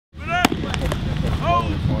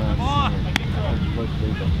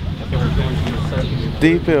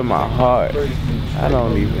deep in my heart. I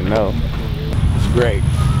don't even know. It's great.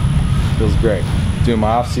 Feels great. Doing my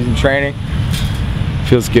off-season training.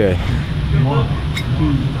 Feels good.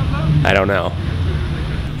 I don't know.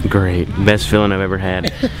 Great. Best feeling I've ever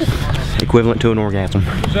had. Equivalent to an orgasm.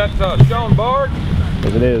 Is that Sean Bard?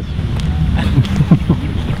 Yes, it is.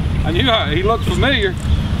 I knew he looked familiar.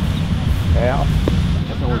 Yeah.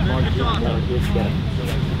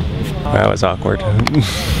 That was awkward.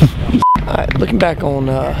 Looking back on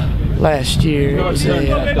last year, it was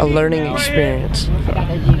a learning experience.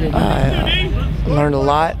 I learned a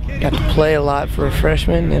lot, got to play a lot for a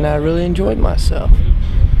freshman, and I really enjoyed myself.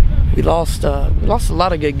 We lost a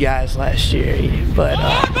lot of good guys last year, but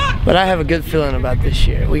I have a good feeling about this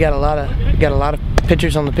year. We got a lot of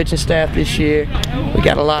pitchers on the pitching staff this year. We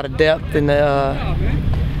got a lot of depth in the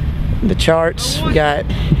charts. We got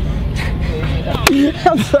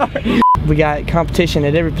I'm sorry. We got competition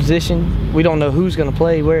at every position. We don't know who's gonna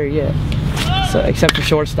play where yet. So except for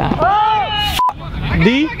shortstop.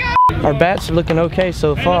 D. Our bats are looking okay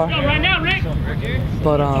so far.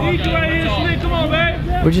 But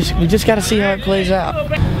we just got to see how it plays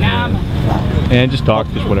out. And just talk,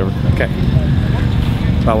 just whatever. Okay.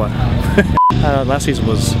 About what? Last season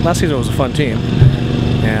was a fun team,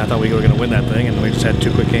 and I thought we were going to win that thing, and we just had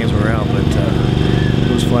 2 quick games we were out. But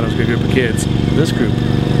it was fun. It was a good group of kids. This group,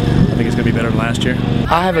 I think it's going to be better than last year.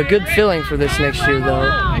 I have a good feeling for this next year,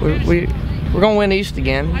 though. We're going to win East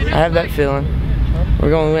again. I have that feeling. We're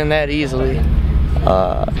going to win that easily.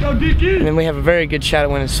 And then we have a very good shot at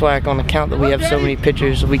winning SWAC on account that we have so many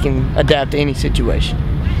pitchers we can adapt to any situation.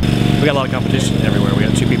 We got a lot of competition everywhere. We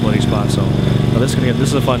got 2 people at each spot, so this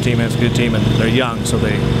is a fun team and it's a good team, and they're young, so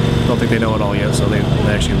they don't think they know it all yet, so they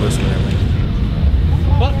actually listen and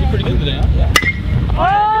everything. Well, you're pretty good today, huh? Yeah.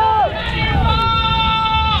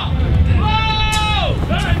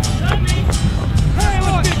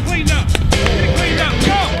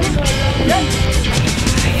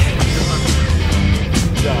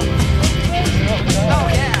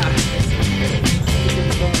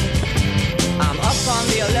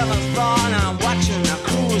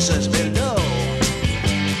 Below.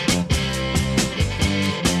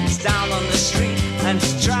 It's down on the street and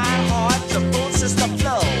it's trying hard to boost the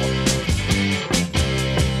flow.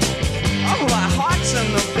 Oh, my heart's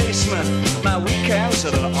in the basement, my weekends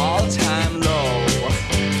at an all-time low.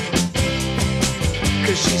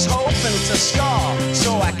 Cause she's hoping to score,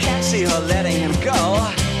 so I can't see her letting him go.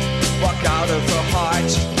 Walk out of her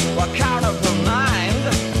heart, walk out